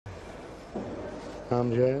I'm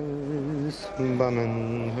just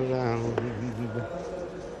bumming around.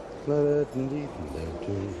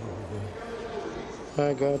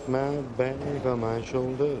 I got my bag on my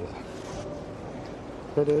shoulder.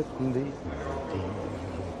 Just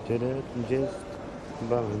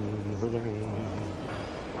bumming around.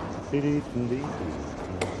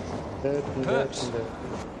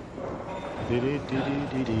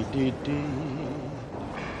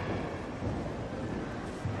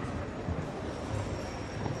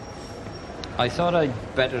 I thought I'd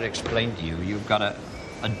better explain to you. You've got a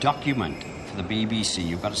document for the BBC.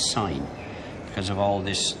 You've got to sign because of all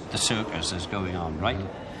this, the circus that's going on, right?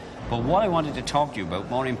 But what I wanted to talk to you about,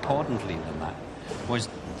 more importantly than that, was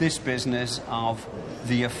this business of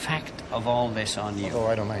the effect of all this on you. Oh,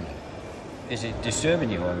 I don't mind. Is it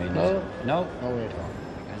disturbing you? I mean, no. No? No way at all.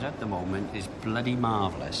 Because at the moment, it's bloody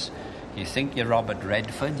marvellous. You think you're Robert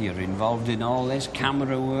Redford, you're involved in all this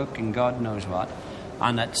camera work and God knows what.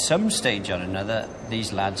 And at some stage or another,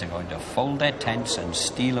 these lads are going to fold their tents and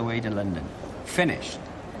steal away to London. Finished.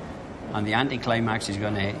 And the anticlimax is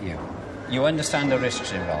going to hit you. You understand the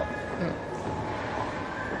risks involved? Yeah.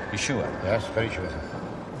 You sure? Yes, very sure.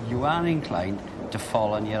 You are inclined to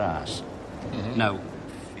fall on your ass. Mm-hmm. Now,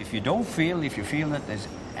 if you feel that there's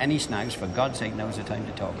any snags, for God's sake, now's the time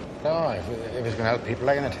to talk. No, if it's going to help people,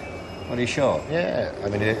 like it. Are you sure? Yeah, I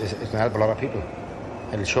mean, it's going to help a lot of people.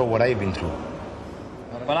 It'll show what I've been through.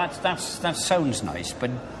 Well, that sounds nice,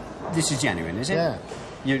 but this is genuine, is it? Yeah.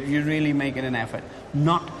 You're really making an effort.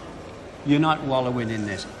 You're not wallowing in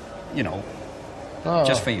this, you know,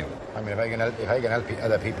 just for you. I mean, if I can help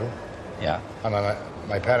other people. Yeah. And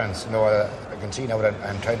my parents know I can see now that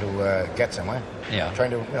I'm trying to get somewhere. Yeah.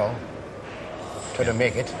 Trying to, try to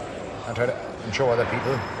make it and try to show other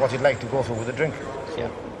people what you'd like to go through with a drink. Yeah.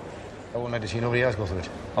 I wouldn't like to see nobody else go through it.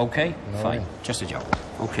 Okay, fine. Just a joke.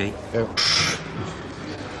 Okay. Yeah.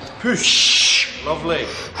 Push. Lovely.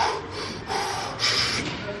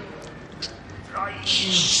 Right.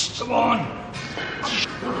 Come on.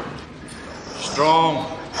 Strong.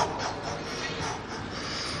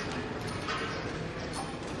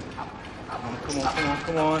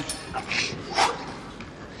 Come on.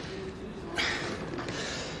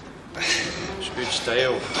 It's good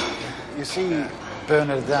style. You see,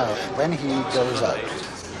 Bernard Dow, when he goes out,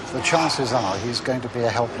 the chances are he's going to be a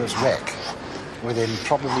helpless wreck within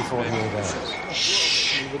probably 48 hours.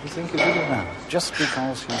 You wouldn't think it would have now. Just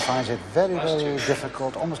because he finds it very, very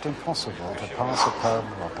difficult, almost impossible, to pass a pub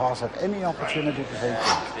or pass up any opportunity to take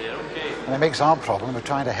drink. And it makes our problem of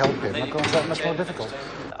trying to help him, of course, that much more difficult.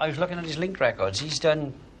 I was looking at his link records. He's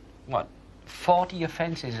done, 40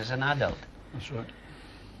 offences as an adult. That's right.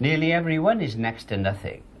 Nearly every one is next to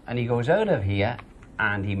nothing. And he goes out of here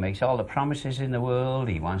and he makes all the promises in the world.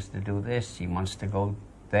 He wants to do this, he wants to go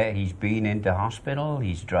there. He's been into hospital,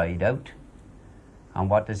 he's dried out. And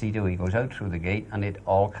what does he do? He goes out through the gate and it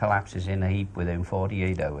all collapses in a heap within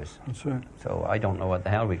 48 hours. That's right. So I don't know what the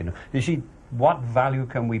hell we can do. You see, what value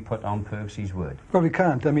can we put on Perksy's word? Well, we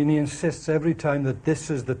can't. I mean, he insists every time that this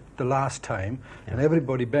is the last time, and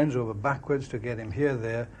everybody bends over backwards to get him here,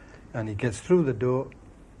 there, and he gets through the door.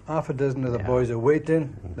 Half a dozen of the boys are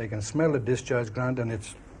waiting. They can smell the discharge grant, and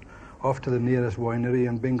it's off to the nearest winery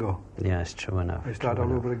and bingo. Yeah, it's true enough. They start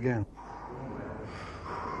all over again.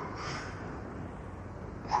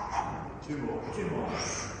 Two more.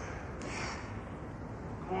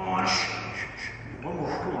 Come on. One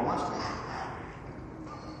more. Come on, last time.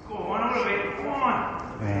 Go on, Olivia. Come on.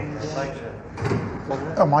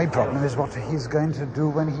 Oh, my problem is what he's going to do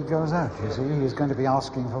when he goes out. You see, he's going to be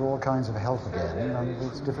asking for all kinds of help again, and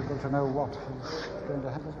it's difficult to know what he's going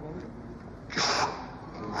to happen.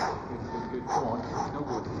 Good. Come on. No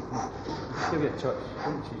good. Give it a touch.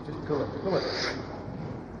 Just pull it.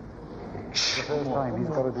 The first time he's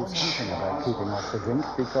got to do something about keeping off the drink,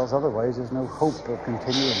 because otherwise there's no hope of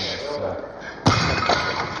continuing this.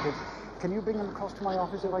 Can you bring him across to my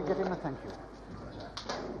office if I get him a thank you?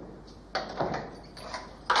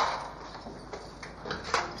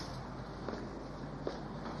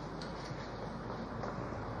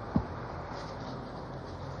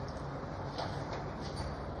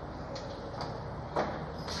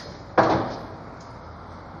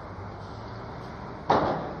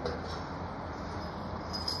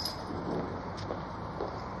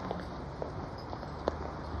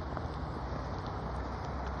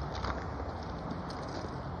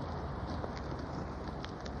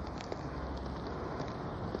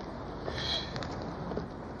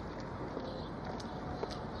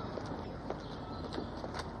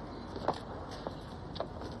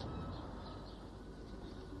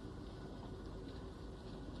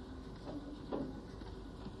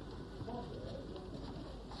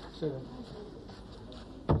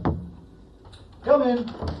 Come in.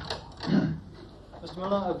 Mr.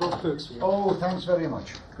 Miller, I've got perks for you. Oh, thanks very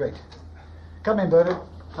much. Great. Come in, Bernard.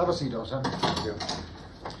 Have a seat, son. Thank you.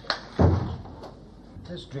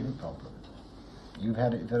 This drink problem, you've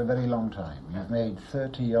had it for a very long time. You've made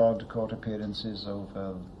 30-odd court appearances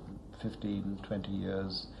over 15, 20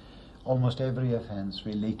 years. Almost every offence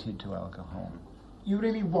related to alcohol. You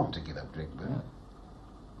really want to give up drink, Bernard? Yeah.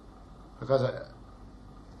 Because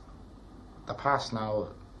the past now,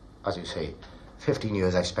 as you say, 15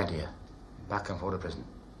 years I've spent here, back and forth to prison.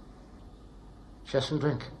 Just from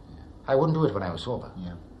drink. Yeah. I wouldn't do it when I was sober.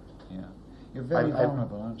 Yeah, yeah. You're very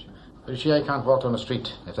vulnerable, aren't you? But you see, I can't walk down the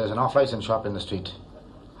street. If there's an off-licence shop in the street,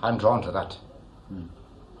 I'm drawn to that.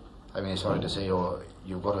 I mean, it's sorry to say, oh,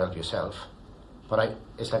 you've got to help yourself. But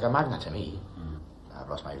it's like a magnet to me. I've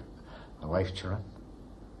lost my wife, children,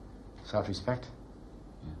 self-respect.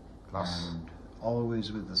 Yeah. Loss. And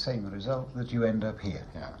always with the same result, that you end up here.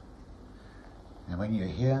 Yeah. And when you're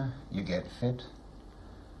here, you get fit,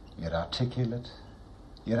 you're articulate,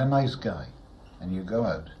 you're a nice guy, and you go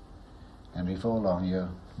out, and before long you're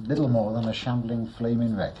little more than a shambling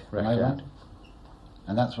flaming wreck. Wreck, Am I yeah. right?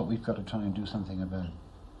 And that's what we've got to try and do something about.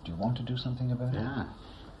 Do you want to do something about it? Yeah.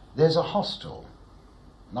 There's a hostel,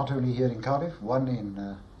 not only here in Cardiff, one in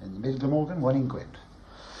the Middle Glamorgan, one in Gwent,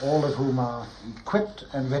 all of whom are equipped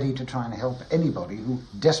and ready to try and help anybody who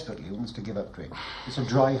desperately wants to give up drink. It's a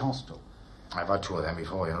dry hostel. I've had two of them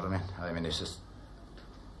before, you know what I mean? I mean, it's just...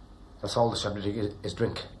 That's all the subject is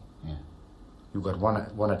drink. Yeah. You got one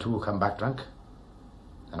or two who come back drunk,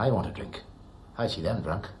 and I want to drink. I see them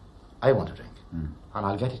drunk. I want to drink. And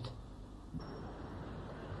I'll get it.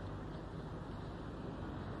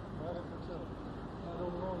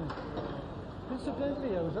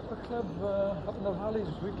 Incidentally, I was at the club up in the Valleys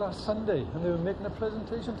week last Sunday, and they were making a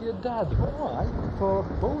presentation to your dad. Why? For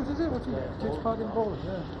bowls, is it? What do you takes part in bowls?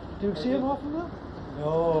 Yeah. Do you see him often now?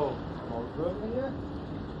 No. Small group here.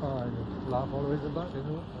 Oh, I laugh all the way to the back, you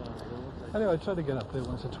know. Anyway, I try to get up there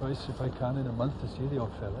once or twice if I can in a month to see the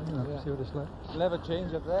old fella, you know, see what it's like. Never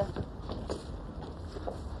change up there.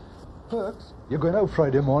 Perks? You're going out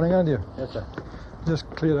Friday morning, aren't you? Yes, sir. Just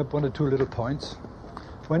clear up one or two little points.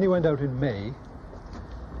 When you went out in May,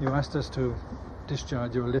 you asked us to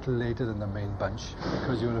discharge you a little later than the main bunch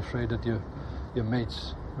because you were afraid that your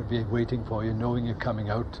mates would be waiting for you, knowing you're coming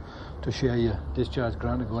out to share your discharge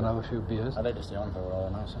grant and go and have a few beers. I'd like to stay on for a while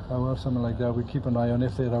now, sir. Oh, well, something like that. We keep an eye on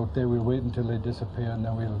if they're out there. We'll wait until they disappear and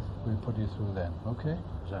then we'll put you through then, okay?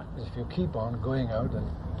 Sir. If you keep on going out and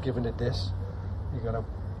giving it this, you're going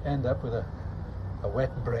to end up with a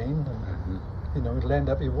wet brain and you know, it'll end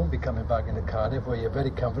up, you won't be coming back into Cardiff where you're very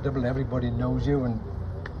comfortable and everybody knows you and,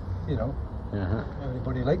 you know,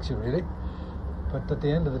 everybody likes you really. But at the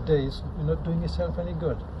end of the day, you're not doing yourself any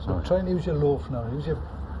good. So try and use your loaf now. Use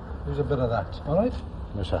a bit of that. All right?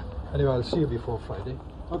 Yes, sir. Anyway, I'll see you before Friday.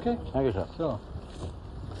 Okay? Thank you, sir. So,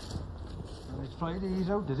 It's Friday he's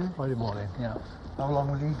out, is it? Friday morning, yeah. How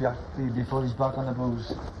long will he be before he's back on the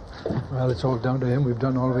booze? Well, it's all down to him. We've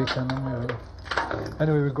done all we can.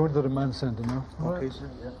 Anyway, we're going to the remand centre now. All Okay, right? sir,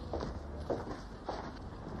 yeah.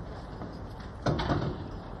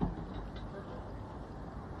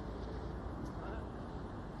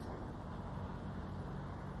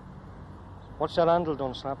 Watch that handle,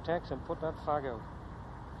 don't snap, Tex, and put that fag out.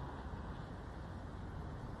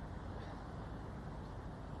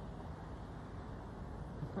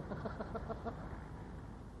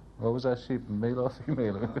 What was that sheep, male or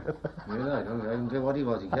female? Yeah, I don't care what he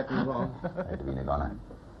was. He kept me warm. I had to be in a gunner.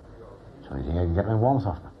 It's the only thing I can get my warmth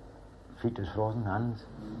off. Feet is frozen, hands.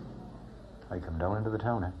 I come down into the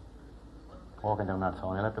town, walking down that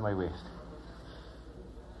tunnel up to my waist.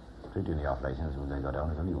 Pretty in the off license as soon as I got down.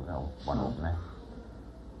 There's only one open there.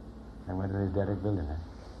 I went to this Derek building there.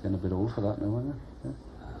 Getting a bit old for that now, aren't you? Yeah.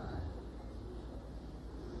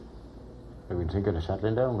 I would think of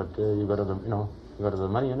settling down, but you got to the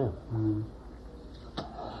money, you know.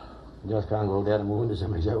 You just can't go there and move into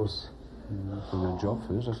somebody's house. For your job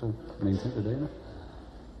first, that's the main thing today, isn't it?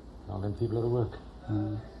 All them people out of work.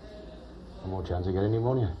 No more chance of getting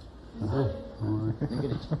pneumonia. Look at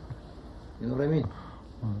it. You know what I mean?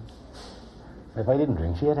 If I didn't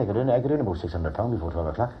drink, I could earn about £600 before 12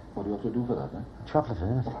 o'clock. What do you have to do for that, eh? Chocolate,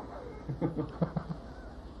 isn't it?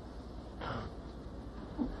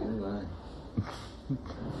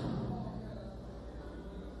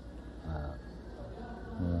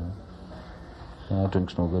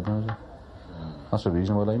 Drink's no good now, is it? That's the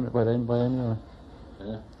reason why I'm here.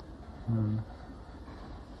 Yeah.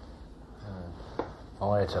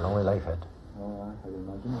 Oh, it's a lonely life, Ed. Oh, I can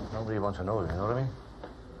imagine. Nobody wants to know, you know what I mean?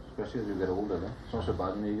 Especially as you get older, eh? It's not so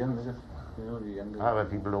bad in the young, is it? You know, the young.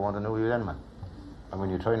 But people don't want to know you then, man. And when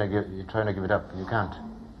you're trying to give it up, you can't.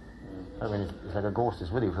 I mean, it's like a ghost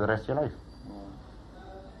is with you for the rest of your life.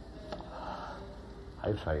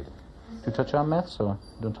 I've tried. Do you touch on meths or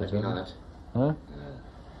don't touch I've been on it. Huh?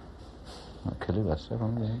 I'll kill you, that's it,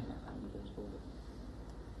 yeah.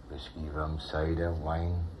 Whiskey, rum, cider,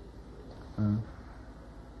 wine.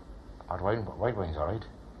 White wine's all right.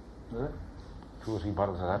 Is it? 2 or 3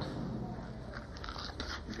 bottles of that.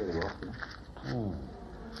 You better walk,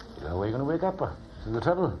 You know where you're going to wake up. This is the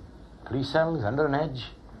trouble. Police sounds, under an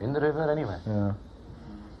edge, in the river, anywhere. Yeah.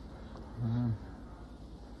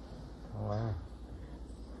 Oh, wow.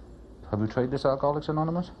 Have you tried this Alcoholics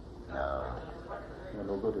Anonymous? No. Yeah,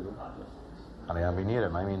 no good, is it? And I haven't been near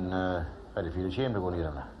him. I mean, I'd feel ashamed to go near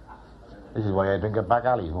him. This is why I drink at back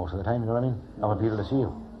alleys most of the time, you know what I mean? I want people to see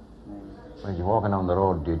you. When you're walking down the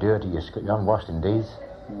road, you're dirty, you haven't washed in days,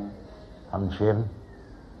 haven't shaven.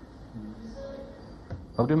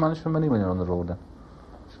 How do you manage for money when you're on the road then?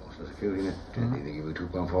 Social Security, they give you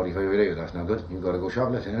 £2.45 a day, that's not good. You've got to go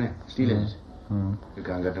shoplifting, innit? Stealing it. You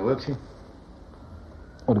can't get no work, see?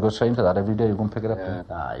 Well, you go straight to that every day, you go and pick it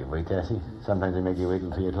up. You wait there, see? Sometimes they make you wait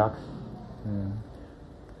till 3 o'clock.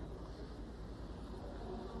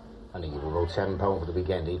 I think you wrote £7 for the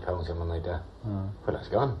weekend, £8, something like that. Well, that's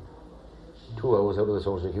gone. 2 hours out of the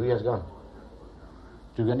Social Security has gone.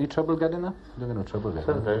 Do you get any trouble getting that? You don't get no trouble getting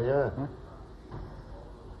Sometimes, yeah.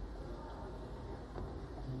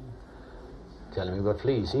 Tell them you've got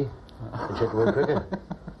fleas, see? And check them out quicker.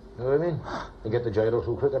 You know what I mean? You get the gyro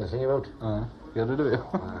through quicker and sing about. You got to do it.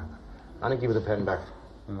 And I give you the pen back.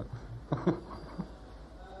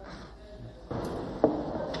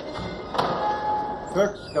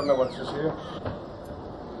 Thanks, Governor wants to see you.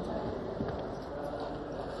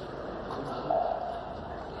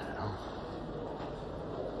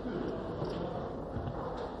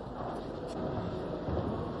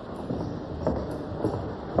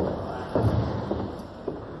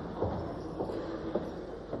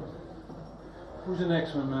 Who's the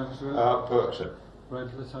next one, Mr. Perks, sir. Right,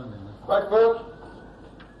 let's hand in then. Right, Perks.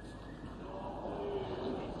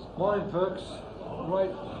 Morning, Perks.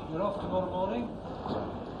 Right, you're off tomorrow morning?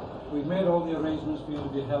 We've made all the arrangements for you to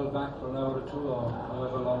be held back for an hour or 2 or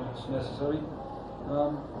however long it's necessary.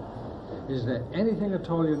 Is there anything at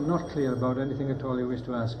all you're not clear about, anything at all you wish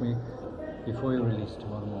to ask me before you're released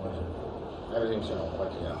tomorrow morning? Everything's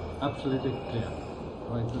quite clear. Absolutely clear.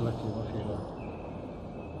 Right, we'll let you off here.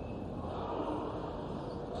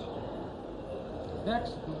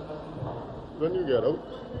 Next. When you get out,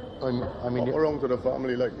 I mean, pop around to the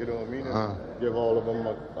family, like, you know what I mean? And give all of them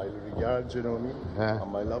my regards, you know what I mean? Yeah.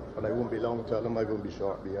 And my love, but I won't be long, tell them I won't be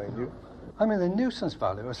short behind you. I mean, the nuisance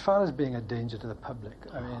value, as far as being a danger to the public,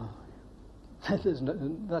 I mean,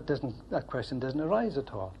 that question doesn't arise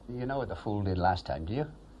at all. You know what the fool did last time, do you?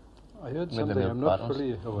 I heard With something. the I'm milk not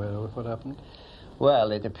fully aware of what happened.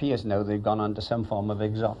 Well, it appears now they've gone on to some form of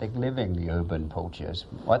exotic living, the urban poachers.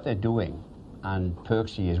 What they're doing, and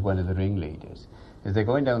Perksy is one of the ringleaders, is they're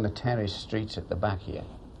going down the terrace streets at the back here,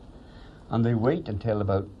 and they wait until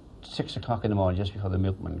about 6 o'clock in the morning, just before the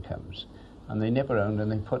milkman comes, and they nip around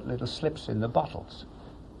and they put little slips in the bottles,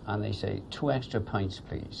 and they say, 2 extra pints,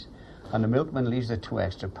 please. And the milkman leaves the 2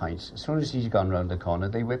 extra pints. As soon as he's gone round the corner,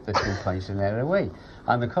 they whip the 2 pints and they're away.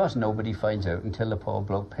 And of course, nobody finds out until the poor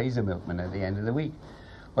bloke pays the milkman at the end of the week.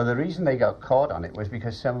 Well, the reason they got caught on it was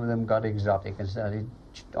because some of them got exotic and started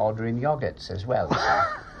ordering yogurts as well.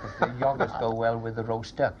 The yogurts go well with the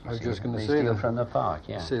roast duck. I was just going to they say steal that from the park,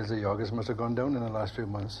 yeah. Sales of yogurts must have gone down in the last few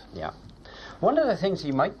months. Yeah. One of the things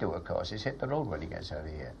he might do, of course, is hit the road when he gets out of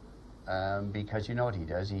here. Because you know what he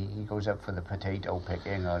does? He goes up for the potato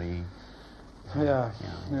picking, or he... Yeah.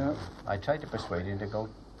 I tried to persuade him to go,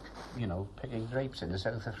 picking grapes in the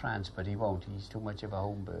south of France, but he won't. He's too much of a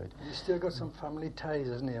home bird. He's still got some family ties,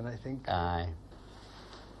 hasn't he? And I think... Aye.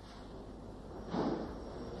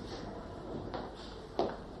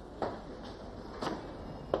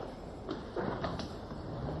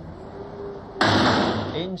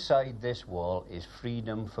 Inside this wall is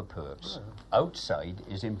freedom for Perks. Outside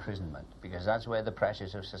is imprisonment, because that's where the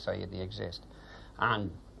pressures of society exist.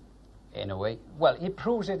 And, in a way, well, he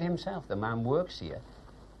proves it himself. The man works here.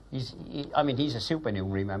 He's a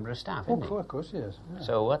supernumerary member of staff, isn't he? Of course he is. Yeah.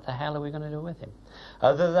 So what the hell are we going to do with him?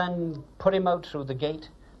 Other than put him out through the gate,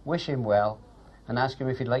 wish him well, and ask him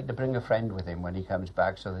if he'd like to bring a friend with him when he comes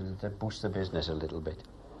back, so that it boosts the business a little bit.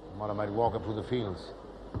 Well, I might walk up through the fields.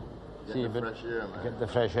 Get the fresh air, man. Get the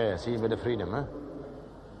fresh air, see a bit of freedom, huh?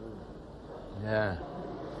 Yeah.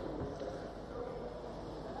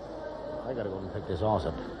 I gotta go and pick this horse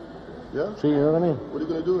up. Yeah? See, you know what I mean? What are you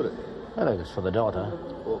going to do with it? Well, it's for the daughter.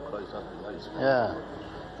 Oh, Christ, that'd be nice. Yeah.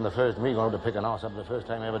 And the first, me going to pick an horse up, the first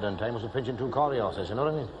time I ever done time was to pinching 2 corrie horses, you know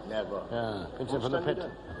what I mean? Never. Yeah, pinching from the pit.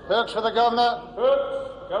 Perks for the governor.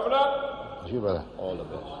 Perks, Governor. It's you, brother. All the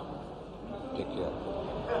best. Take care.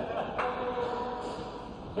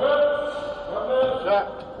 Perks, Governor.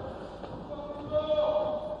 Yeah.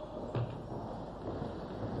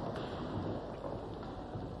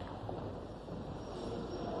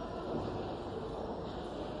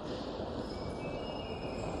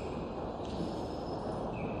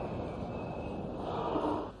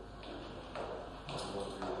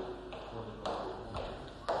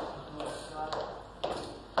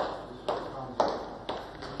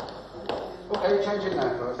 Okay, changing now,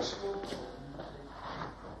 folks.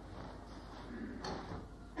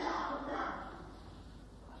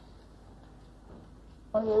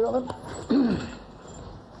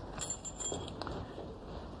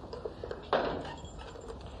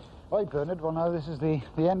 Right, Bernard, well now this is the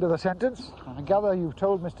end of the sentence. I gather you've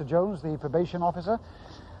told Mr. Jones, the probation officer,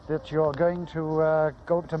 that you're going to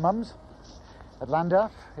go up to Mum's at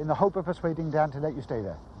Llandaff in the hope of persuading Dan to let you stay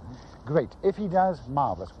there. Great. If he does,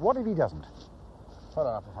 marvellous. What if he doesn't? Well,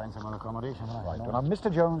 I'll have to find some other accommodation. Right. Well, now, Mr.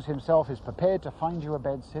 Jones himself is prepared to find you a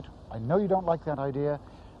bed sit. I know you don't like that idea,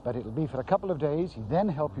 but it'll be for a couple of days. He'll then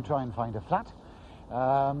help you try and find a flat.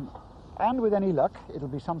 And with any luck, it'll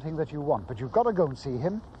be something that you want. But you've got to go and see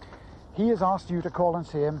him. He has asked you to call and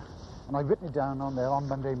see him, and I've written it down on there on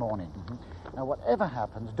Monday morning. Now, whatever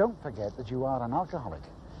happens, don't forget that you are an alcoholic.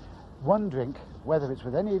 One drink, whether it's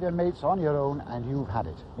with any of your mates on your own, and you've had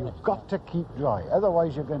it. You've got to keep dry.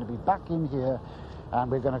 Otherwise, you're going to be back in here,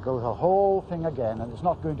 and we're going to go the whole thing again, and it's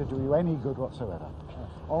not going to do you any good whatsoever.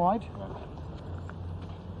 All right?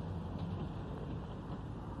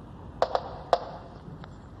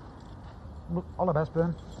 All the best,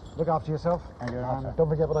 Bern. Look after yourself. Thank you very much, And sir. don't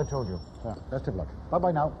forget what I told you. Yeah. Best of luck.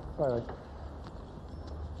 Bye-bye now. Bye.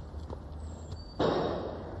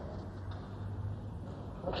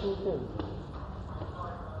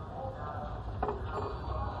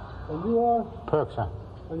 And you are? Perks, sir.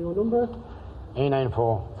 And your number?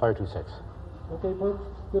 A94526. Okay, Perks.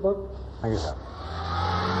 Good luck. Thank you, sir.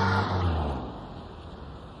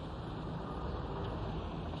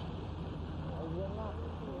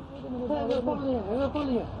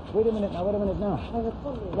 Wait a minute now.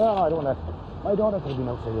 No, I don't want that. My daughter could have been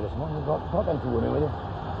outside here this morning. You brought them two with me, will you?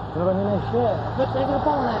 You know what I mean? Yeah, let's take a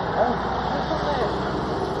phone now.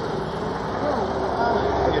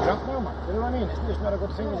 Are you drunk now, man? You know what I mean? It's not a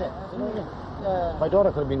good thing, is it? You know what I mean? My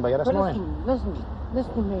daughter could have been by here this morning. Listen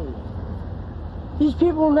to me. These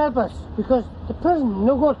people won't help us because the prison,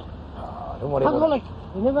 no good. Oh, don't worry about Alcoholic,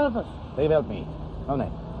 they never help us. it. They've helped me, haven't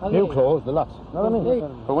they? Okay. New clothes, the lots. You know what I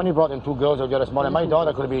mean? But when you brought them two girls out here this morning, my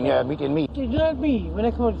daughter could have been here meeting me. They don't help me when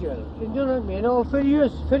I come out of jail. They don't help me. You know, 30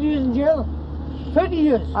 years in jail. 30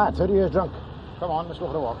 years. 30 years drunk. Come on, let's go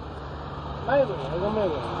for a walk. I go my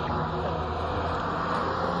way.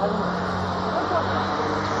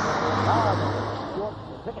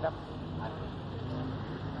 Pick it up.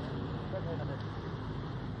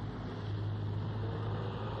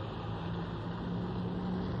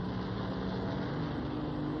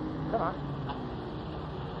 Come on.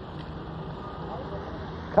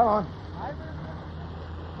 Come on.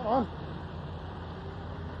 Come on.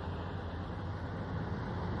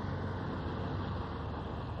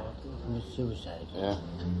 Suicide. Yeah.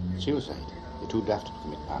 Suicide. You're too daft to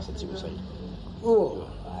commit acid suicide. Oh,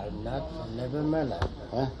 I'm not. Never in my life.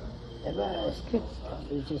 Huh? Never. It's good.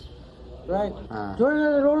 It's just right. Ah. Do you want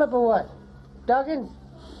to roll up or what? Doggins?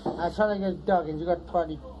 I'm trying to get Doggins. You got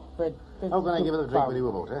 40. How can I give it a drink with you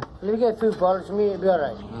about, eh? Let me get 2 bottles for me, it'll be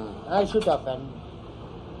alright. I shoot off then.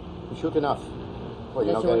 You shoot enough. Well,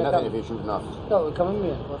 you're Yes, not getting well, nothing if you shoot enough. No, come in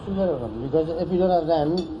here. What's the matter with them? Because if you don't have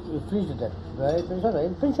them, you freeze to death. Right? But it's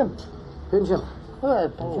alright. Pinch him. Pinch him.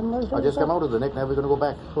 Alright, pinch him. I just come out of the neck, now we're going to go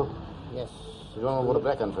back. Yes. You don't know what a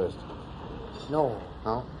bracken first. No.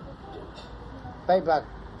 No? Payback.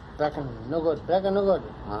 Bracken, no good. Bracken, no good.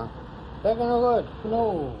 Huh? Bracken, no good.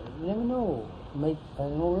 No. You never know. Might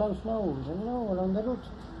find an old house now. You never know. Around the route.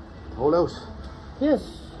 Whole house? Yes.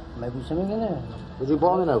 Might be something in there. Was he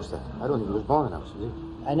born in house then? I don't think he was born in house, was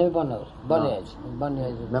he? I never born out. Born No. edge. Born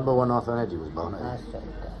edge. Number 1 North on Edge, he was born in. That's right.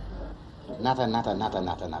 Natta.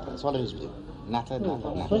 That's all it is with you. Natta.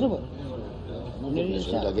 What's it about?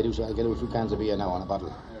 I'll get you a few cans of beer now on a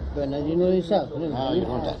bottle. But now you know yourself. No, you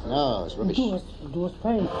don't that. No, it's rubbish. Do us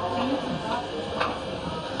fine.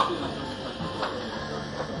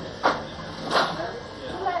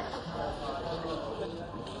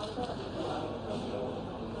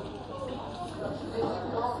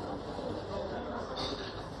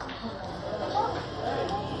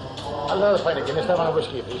 I'll find a Guinness, I want a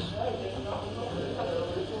whiskey, please.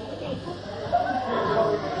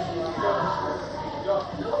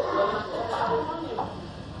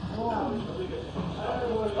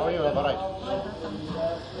 How are you? All right?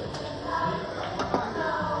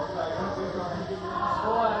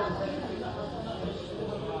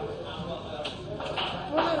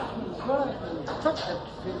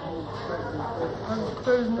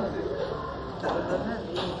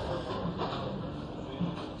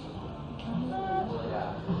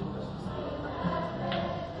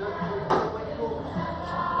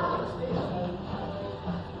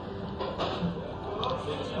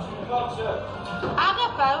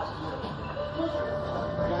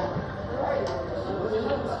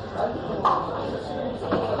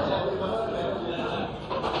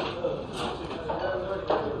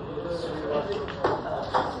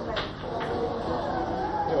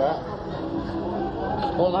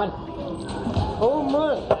 Hold on. Oh,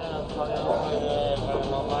 man.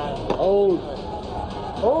 Hold.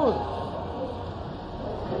 Hold.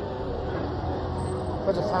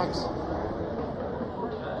 Where's the fags?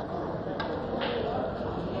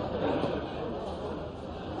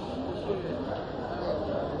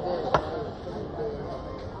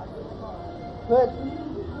 Good.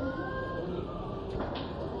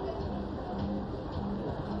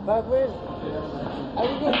 Back with. Are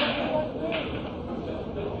you good?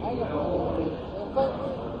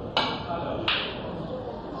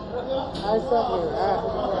 Nice of you.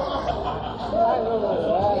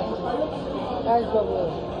 Nice of you.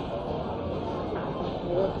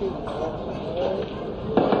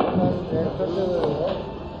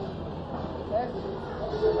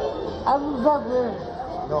 I'm fucking.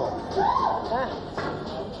 No.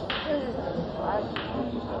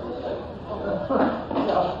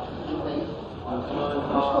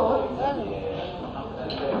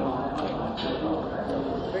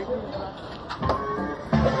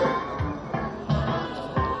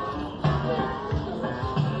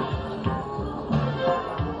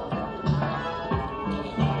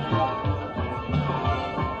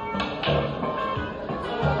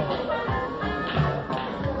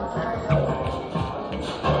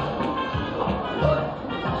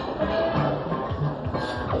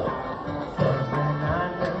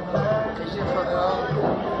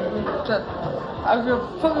 I'm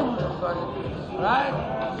gonna fucking right?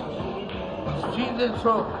 Street and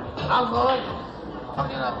throw alcohol,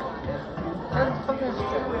 fucking up. And fucking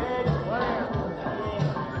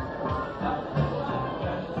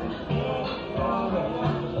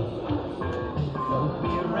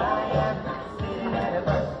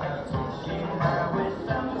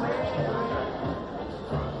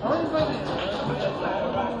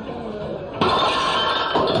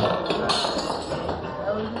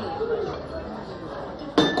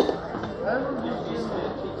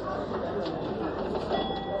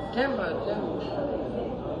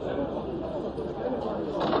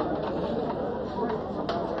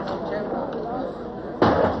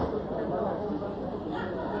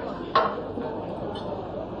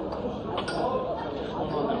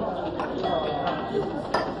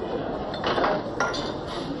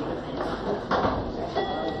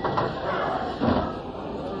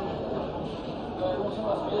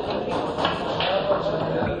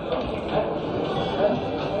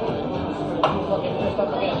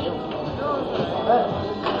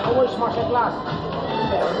Smash a glass.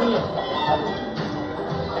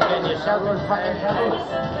 Again, you seldom fucking heavy.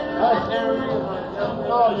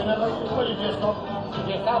 No, you never. Well, you just don't. You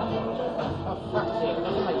just out. For fuck's sake,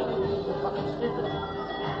 you're fucking stupid.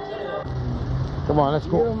 Come on, let's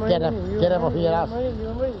go. Get up. Get up off your ass.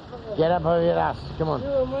 Get up off your ass. Come on.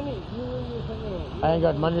 I ain't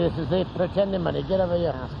got money. This is it. Pretending money. Get up off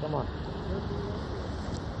your ass. Come on.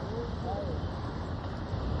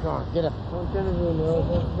 Come on, get up. I'm telling you, no,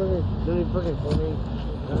 that's very fucking funny.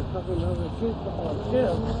 That's fucking another shit.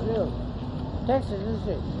 Still. Texas is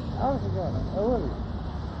it. I forgot. I will.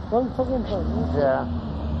 One fucking phone. Yeah.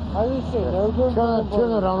 I will say, I'll go. Turn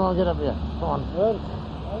around and get up here. Come on. Well,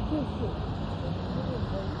 I'll just say.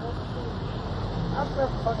 After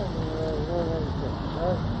fucking,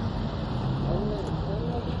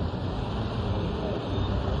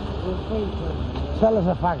 Tell us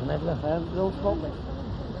a fact, Nicholas. Don't smoke me.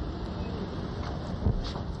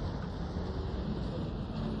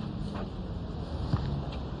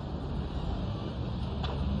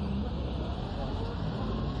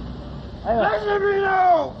 Listen to me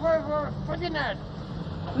now! We're fucking it!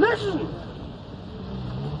 Listen!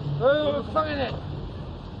 We're fucking it!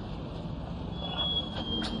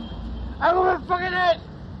 I'm gonna fucking it!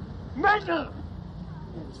 Mental!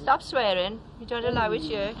 Stop swearing. You don't allow it,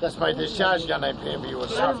 you? That's my discharge, and I pay for you a You'll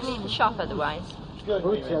have soft. to leave the shop otherwise. Excuse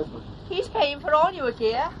me, He's paying for all your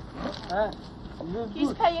gear.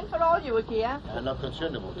 He's paying for all your gear. I'm not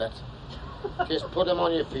concerned about that. Just put them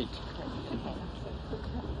on your feet.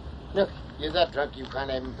 Look, you're that drunk you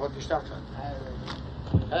can't even put your socks on.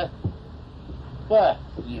 Huh? What?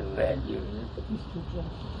 You red, you.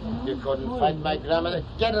 You couldn't find my grandmother.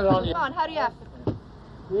 Get it on you. Come on, hurry up.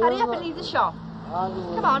 Hurry up and leave the shop.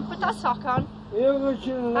 Come on, put that sock on.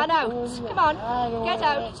 And out. Come on, get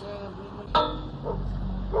out.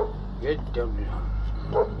 Get down.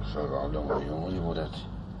 So don't worry about that.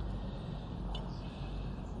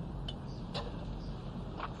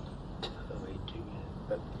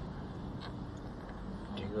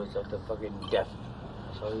 Dingo's after fucking death.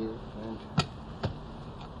 That's all you want.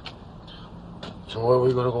 So where are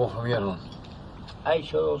we going to go from here on? I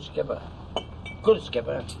sure old skipper. Good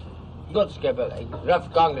skipper. Good skipper, like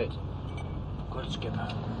rough concrete. Good skipper.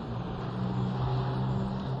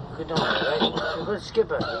 Good on, right? You're a good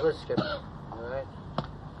skipper. You're a good skipper. Alright?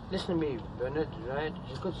 Listen to me, Bernard, right?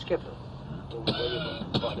 He's a good skipper. Don't worry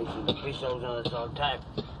about bodies and the pistols on us all the time.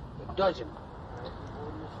 But dodge him.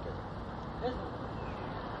 Listen.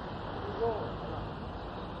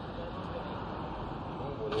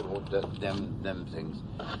 Don't worry about them things.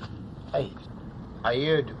 I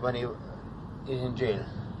heard when he is in jail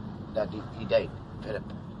that he died, Philip.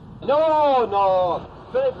 No!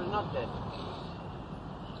 Philip is not dead.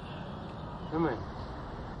 Come in.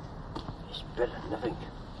 He's better than nothing.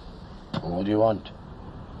 What do you want?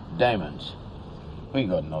 Diamonds. We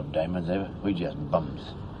got no diamonds ever. We just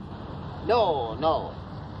bums. No.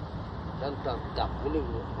 Don't talk tough.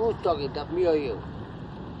 Who's talking tough, me or you?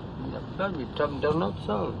 Don't be talking Donald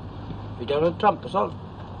Trump. We Donald Trump, that's all.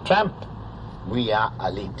 Trump? We are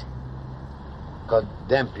elite. Because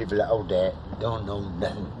them people out there don't know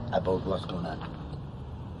nothing about what's going on.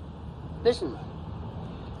 Listen,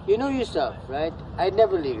 you know yourself, right? I'd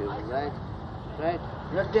never leave you, right? Right?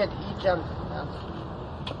 Not dead, each other.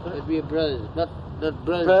 But we are brothers, not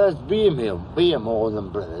brothers. Brothers, we are more than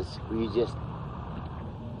brothers. We just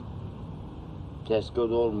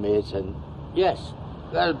good old mates and... Yes,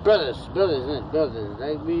 well, brothers, isn't it? Brothers.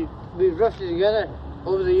 Like, we've roughed it together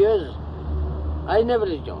over the years. I never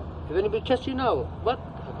let you down. If anybody tests you now, what?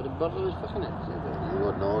 I put a bottle of his fucking head. You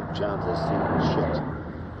got no chance of seeing shit.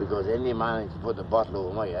 Because any man can put a bottle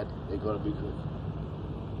over my head, they're gonna be good.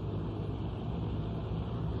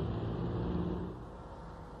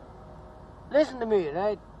 Listen to me,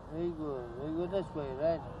 right? We go this way,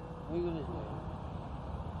 right? We go this way.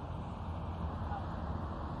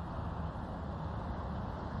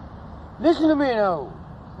 Listen to me now.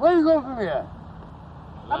 Where are you going from here?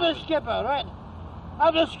 I'm the skipper, right?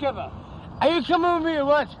 I'm the skipper. Are you coming with me or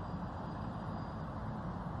what?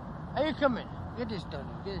 Are you coming? Get this done.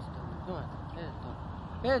 Come on, get it done.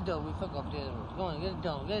 Get it done. We fuck off the other road. Come on, get it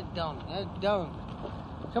down.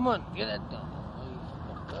 Come on, get it done.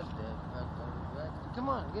 Come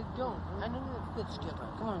on, get it down. I know you're a good skipper.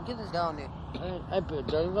 Come on, get this down there. I put it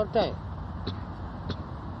down one time.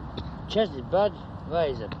 Chest is bad. Why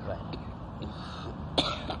is it bad?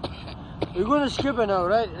 We're going to skipper now,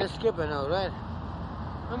 right? Let's skipper now, right?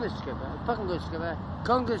 I'm a skipper. I'm a fucking good skipper.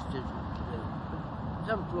 Congress did.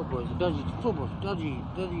 Some footballs, dodgy footballs,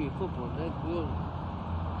 right?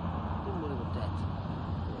 Don't worry about that.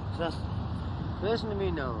 Trust me. Listen to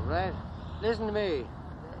me now, right? Listen to me.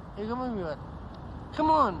 Hey, come with me, what? Come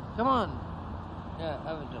on. Yeah,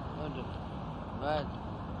 have it done. Right.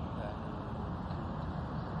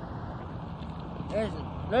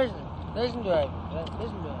 Listen to it.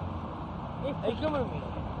 Hey, come with me.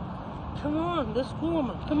 Come on, let's go,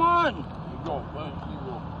 man. Come on. You go, man.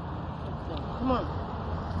 Come on.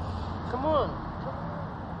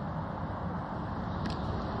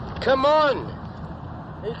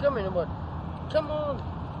 Hey, come in, what? Come on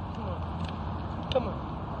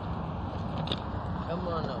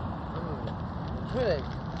now. Really?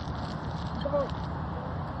 Come on.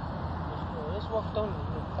 Let's walk down.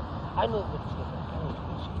 I know what's going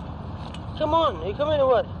on. Come on, are you coming or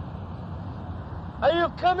what? Are you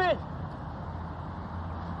coming?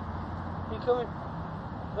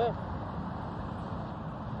 Where?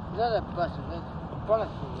 Is that a bus? Is that a bullet?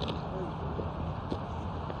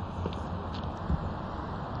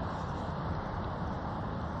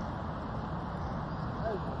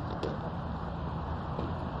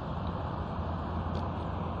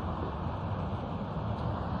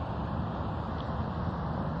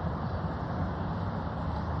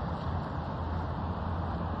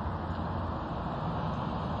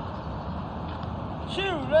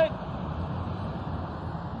 Shoot, right?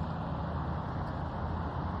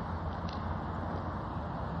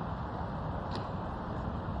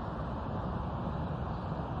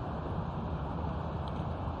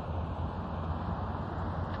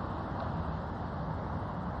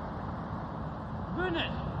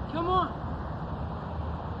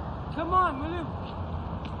 Come on, will you?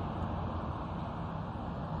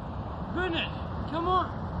 Bernard, come on.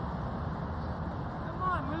 Come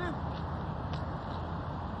on, will you?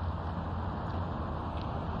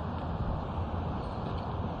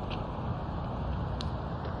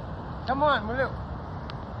 Come on, will you?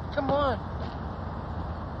 Come on.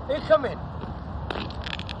 Hey, come in.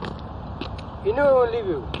 You know I won't leave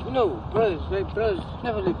you. You know, brothers, right? Brothers,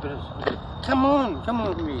 never leave brothers. Come on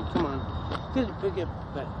with me. Come on. Pick up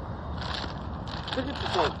back. Pick up the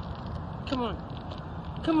phone. Come on.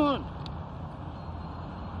 Come on.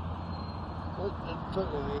 What the fuck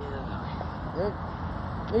are we doing?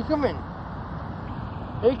 Hey, come in.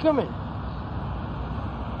 Hey, come in.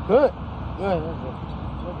 Good. Good.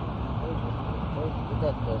 Get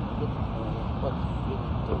that done.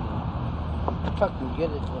 Fucking get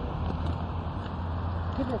it done.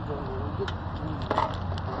 Get it done.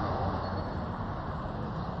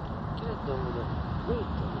 Get it done with it.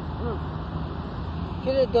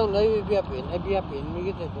 Get it done. I'll be happy. I'll be happy. And we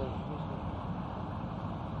get it done.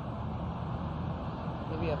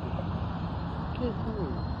 I'll be happy. Get it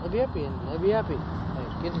done. I'll be happy. I'll be happy.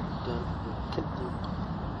 Right, get it done. Get it done.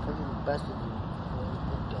 Fucking bastard.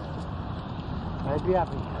 I'll be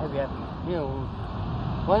happy. I'll be happy. You know,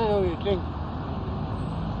 want to know what you think?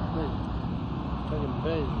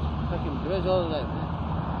 Fucking breads all that.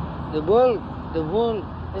 The world,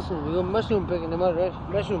 listen, we got mushroom picking them out, right?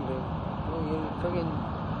 Mushroom picking. You fucking,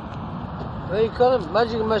 what do you call them?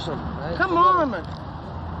 Magic mushroom, right? Come on, man.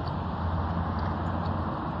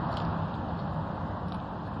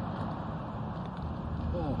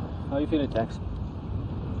 How are you feeling, Tex?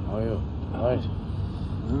 How are you? All right.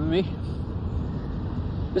 Me?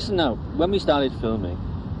 Listen now, when we started filming,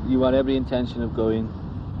 you had every intention of going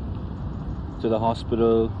to the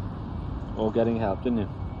hospital or getting help, didn't you?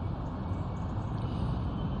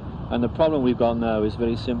 And the problem we've got now is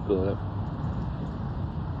very simple.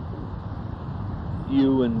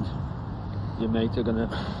 You and your mate are gonna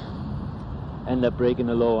end up breaking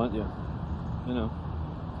the law, aren't you? You know.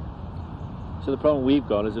 So the problem we've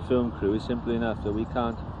got as a film crew is simply enough that we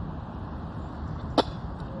can't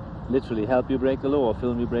literally help you break the law or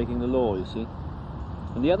film you breaking the law, you see.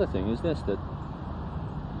 And the other thing is this, that,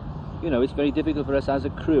 you know, it's very difficult for us as a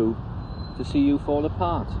crew to see you fall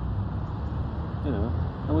apart, you know.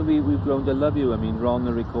 And we've grown to love you. I mean, Ron,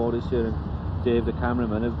 the recorder's here, and Dave, the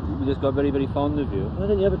cameraman, we just got very, very fond of you. Why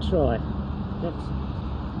didn't you ever try?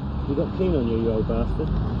 We got keen on you old bastard.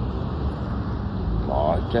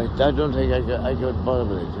 Oh, I don't think I could bother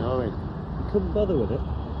with it, you know what I mean? You couldn't bother with it?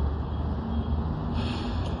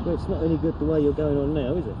 Well, it's not any good the way you're going on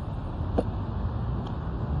now, is it?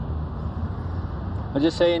 I'm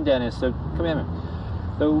just saying, Dennis, so come here, man.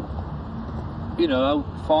 So, you know, how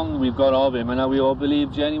fond we've got of him, and how we all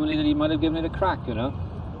believe genuinely that he might have given it a crack, you know?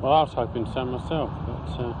 Well, I was hoping so myself, but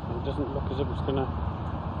it doesn't look as if it's going to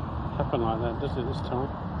happen like that, does it, this time?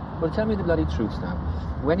 Well, tell me the bloody truth now.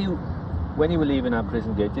 When you were leaving our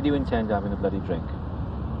prison gate, did you intend having a bloody drink?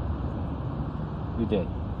 You did?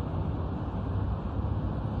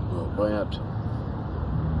 Well, why not?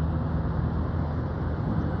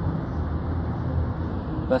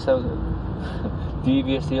 That's how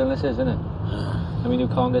devious the illness is, isn't it? I mean, you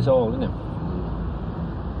conned us all, didn't you?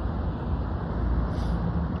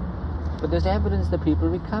 But there's evidence that people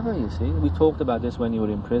recover, you see. We talked about this when you were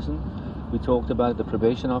in prison. We talked about it, the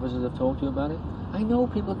probation officers have talked to you about it. I know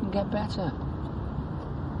people can get better.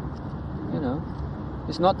 You know,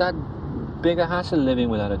 it's not that big a hassle living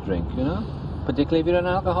without a drink, you know? Particularly if you're an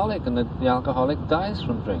alcoholic and the alcoholic dies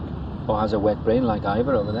from drink. Or has a wet brain like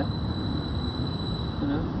Ivor over there. You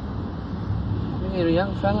know? I mean, you're a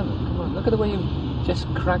young fella, man. Come on, look at the way you just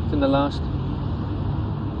cracked in the last,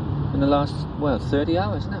 well, 30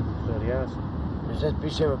 hours now. 30 hours. Is that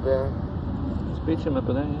Beecham up there? It's Beecham up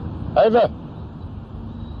there, yeah. Ivor!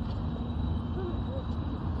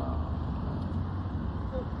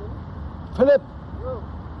 Philip! Hello.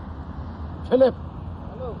 Philip!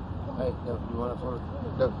 Hello. Hey, look, you want to follow?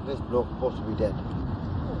 Look, this bloke supposed to be dead.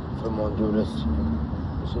 Someone do this.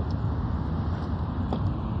 Listen.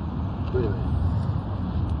 Wait a minute.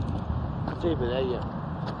 Stay there, yeah.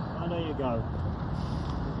 I know you go.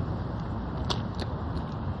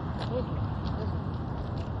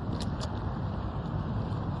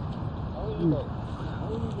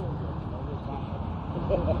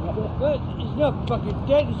 It's not fucking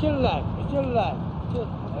dead, it's still alive. It's still alive.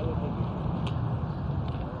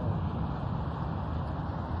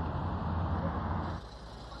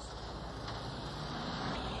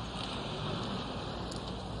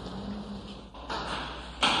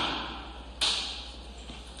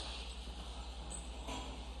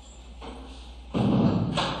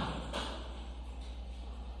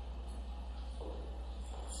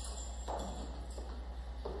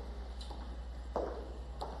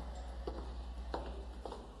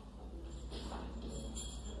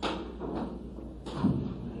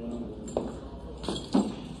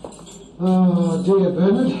 Oh dear,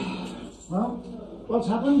 Bernard. Well, what's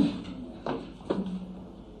happened?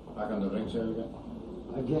 Back on the drink, sir, again.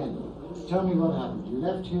 Again. Tell me what happened. You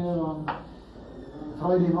left here on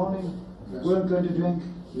Friday morning. Yes. You weren't going to drink.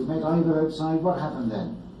 You met Ivor outside. What happened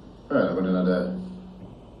then? Well, I went and had a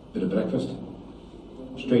bit of breakfast.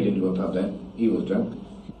 Straight into a pub then. He was drunk.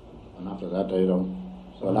 And after that, I don't.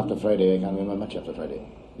 Well, after Friday, I can't remember much after Friday.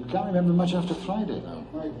 You can't remember much after Friday? No.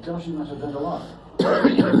 My gosh, you must have done a lot.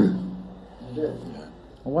 You did? Yeah.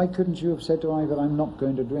 Well, why couldn't you have said to Ivor, I'm not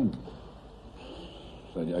going to drink?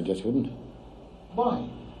 So I just couldn't. Why?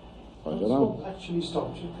 I don't know. What actually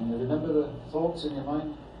stopped you? Can you remember the thoughts in your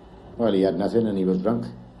mind? Well, he had nothing and he was drunk.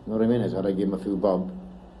 You know what I mean? I thought I'd give him a few bob.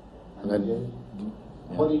 And then... Yeah.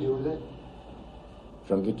 What did you do with it?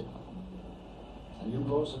 Drunk it. And you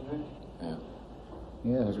bought some drink? Yeah.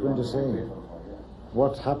 Yeah, I was going to say,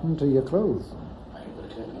 what happened to your clothes? I ain't got a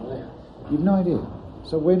clue, no idea. You've no idea.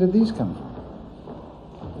 So where did these come from?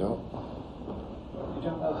 No. You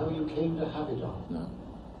don't know how you came to have it on? No.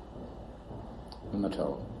 Not at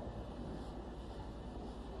all.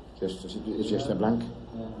 It's just a blank.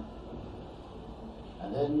 Yeah.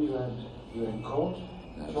 And then you were in court,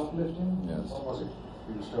 Yes. shoplifting? Yes. What was it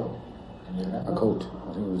you stole? Can you remember? A coat.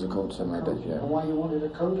 I think it was a coat, something like that, yeah. And why you wanted a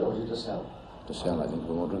coat, or was it to sell? To sell, I think,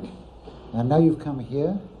 for more drink. And now you've come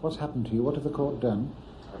here. What's happened to you? What have the court done?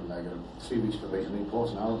 I got 3 weeks probation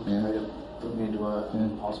report now. Yeah. They put me into a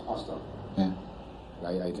hospital. Yeah.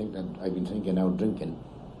 I think that I've been thinking now drinking,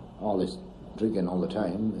 all this drinking all the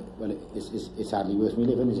time, well, it's hardly worth me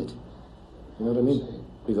living, is it? You know what I mean?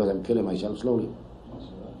 Because I'm killing myself slowly.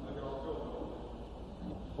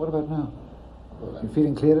 What about now? You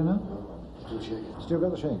feeling clearer now? Still shaking. Still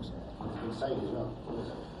got the shakes? Inside as well.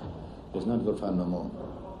 It's not good fun no more.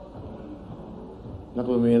 Not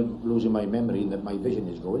when we're losing my memory that my vision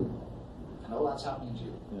is going. And all that's happening to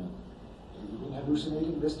you? Yeah. You've been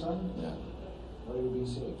hallucinating this time? Yeah. Or have you been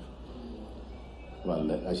safe?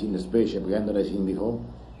 Well, I seen the spaceship again that I seen before.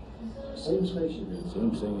 Same spaceship?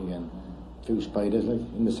 Same thing again. Few spiders like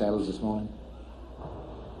in the cells this morning.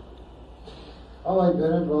 All right,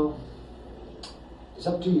 Bernard, well, it's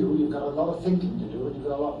up to you. You've got a lot of thinking to do, and you've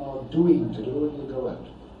got a lot more doing to do when you go out.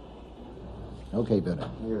 Okay, Bernard.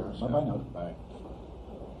 Yes. Bye-bye now. Bye.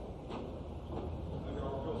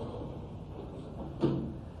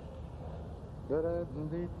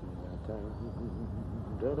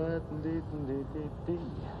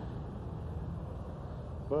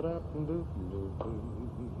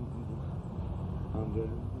 I'm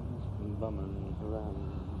just bumming around.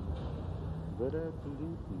 Around.